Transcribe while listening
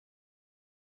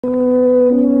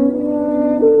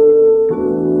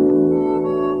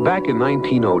Back in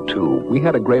 1902, we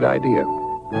had a great idea.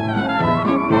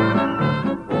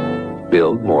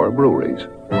 Build more breweries.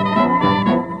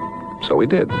 So we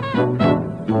did.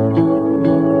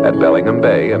 At Bellingham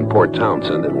Bay and Port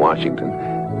Townsend in Washington,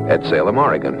 at Salem,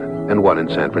 Oregon, and one in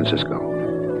San Francisco.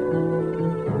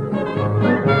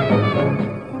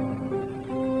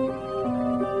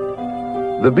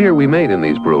 The beer we made in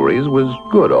these breweries was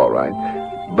good, all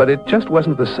right, but it just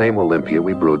wasn't the same Olympia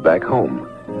we brewed back home.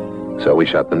 So we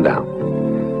shut them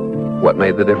down. What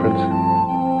made the difference?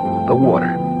 The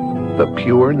water. The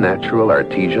pure, natural,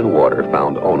 artesian water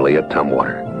found only at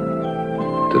Tumwater.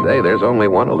 Today, there's only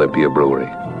one Olympia brewery,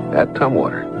 at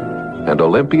Tumwater. And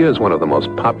Olympia is one of the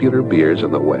most popular beers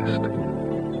in the West.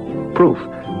 Proof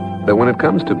that when it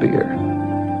comes to beer,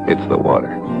 it's the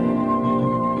water.